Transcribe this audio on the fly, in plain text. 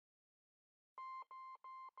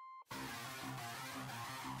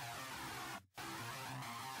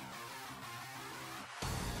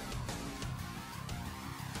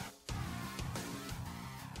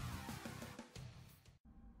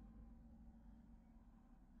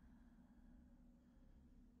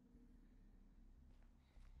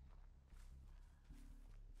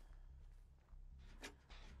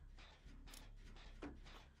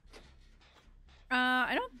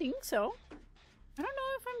think so. I don't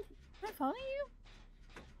know if am I following you?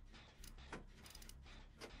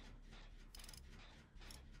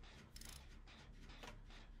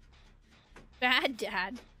 Bad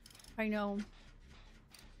dad. I know.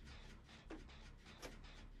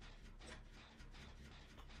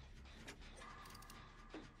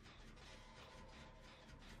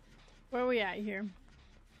 Where are we at here?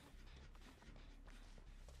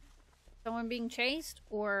 Someone being chased,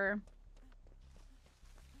 or...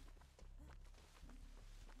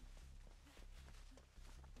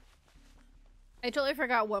 I totally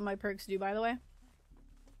forgot what my perks do, by the way.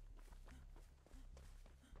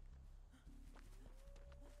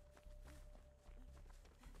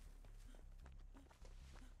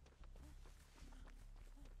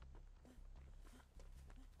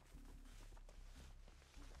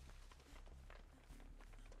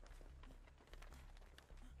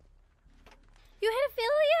 You hit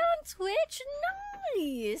affiliate on Twitch?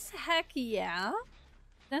 Nice! Heck yeah.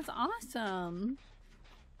 That's awesome.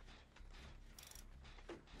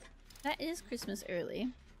 That is Christmas early.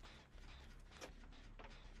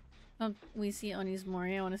 Oh, we see Oni's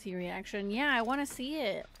Mori. I want to see reaction. Yeah, I want to see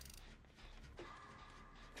it.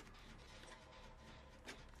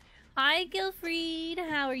 Hi, Gilfried.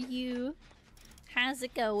 How are you? How's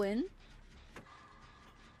it going?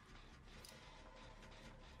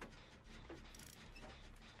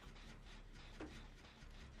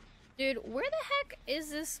 Dude, where the heck is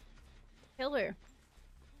this killer?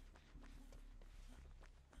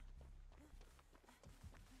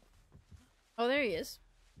 Oh, there he is.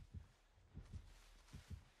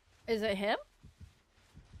 Is it him?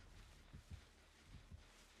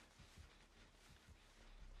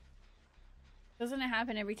 Doesn't it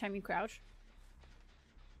happen every time you crouch?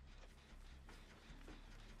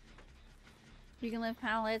 You can lift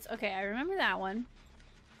pallets. Okay, I remember that one.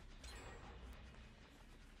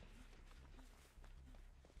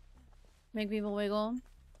 Make people wiggle.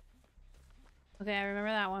 Okay, I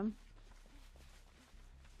remember that one.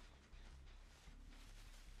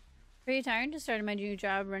 Pretty tired. Just started my new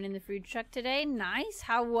job running the food truck today. Nice.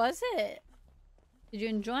 How was it? Did you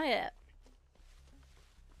enjoy it?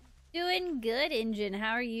 Doing good, Engine.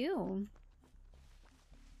 How are you?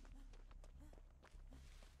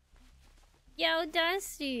 Yo,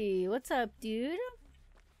 Dusty. What's up, dude?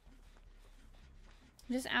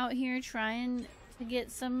 Just out here trying to get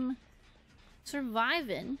some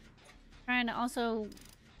surviving. Trying to also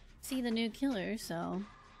see the new killer, so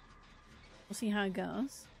we'll see how it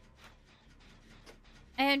goes.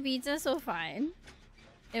 I had pizza, so fine.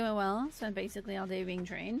 It went well. Spent basically all day being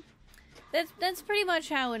trained. That's pretty much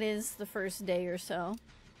how it is the first day or so.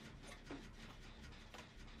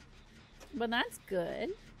 But that's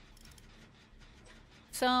good.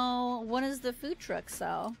 So, what does the food truck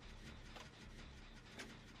sell?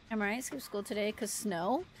 Am I right? Skip school today because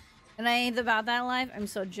snow? And I ain't about that life. I'm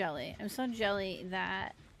so jelly. I'm so jelly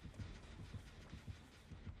that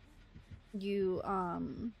you,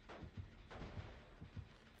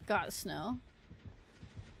 got snow.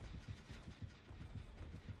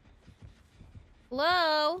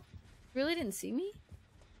 Hello? Really didn't see me?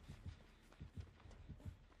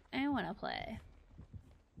 I want to play.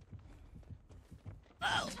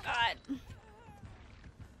 Oh, God.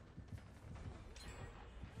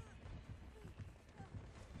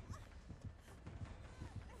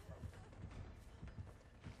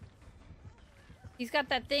 He's got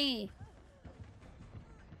that thingy.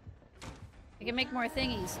 I can make more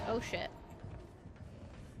thingies. Oh, shit.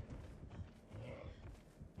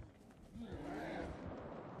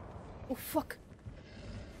 Oh, fuck.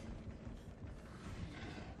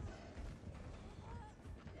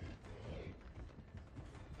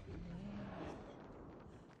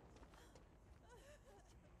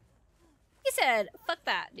 He said, fuck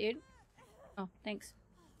that, dude. Oh, thanks.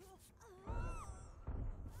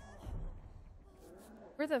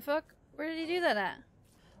 Where the fuck? Where did he do that at?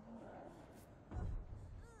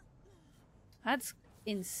 That's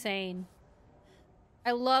insane.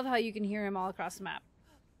 I love how you can hear him all across the map.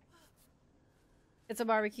 It's a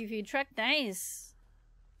barbecue food truck. Nice.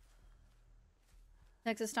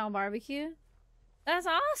 Texas style barbecue. That's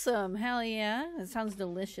awesome. Hell yeah. That sounds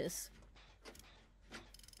delicious.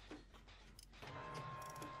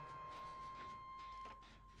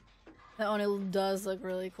 That one does look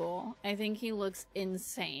really cool. I think he looks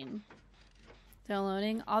insane.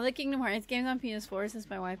 Downloading all the Kingdom Hearts games on PS4 since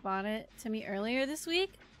my wife bought it to me earlier this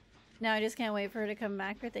week. Now I just can't wait for her to come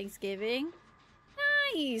back for Thanksgiving.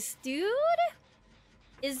 Nice, dude!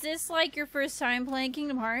 Is this like your first time playing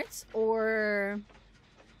Kingdom Hearts? Or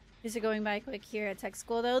Is it going by quick here at tech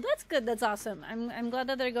school though? That's good. That's awesome. I'm glad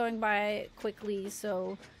that they're going by quickly,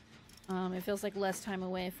 so it feels like less time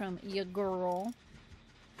away from your girl.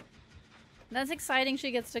 That's exciting.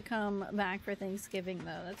 She gets to come back for Thanksgiving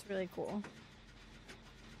though. That's really cool.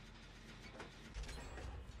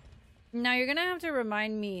 Now you're gonna have to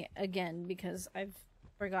remind me again because I've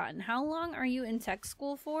forgotten. How long are you in tech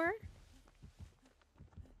school for?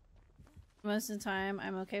 Most of the time,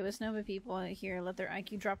 I'm okay with snow, but people here let their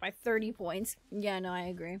IQ drop by 30 points. Yeah, no, I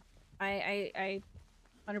agree. I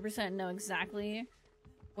 100% know exactly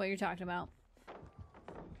what you're talking about.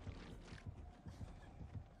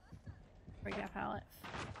 Break that pallet.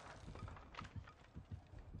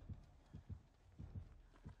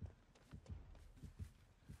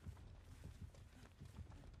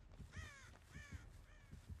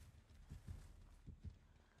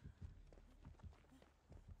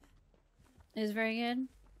 It is very good.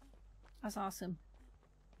 That's awesome.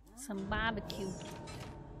 Some barbecue.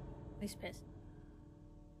 He's pissed.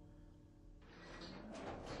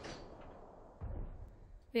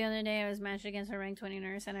 The other day I was matched against a rank 20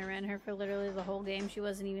 nurse and I ran her for literally the whole game. She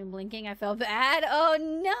wasn't even blinking. I felt bad. Oh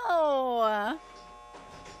no!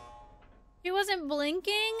 She wasn't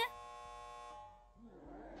blinking?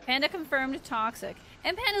 Panda confirmed toxic.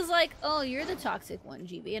 And Panda's like, oh, you're the toxic one,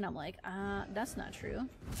 GB. And I'm like, that's not true.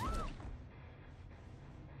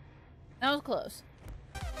 That was close.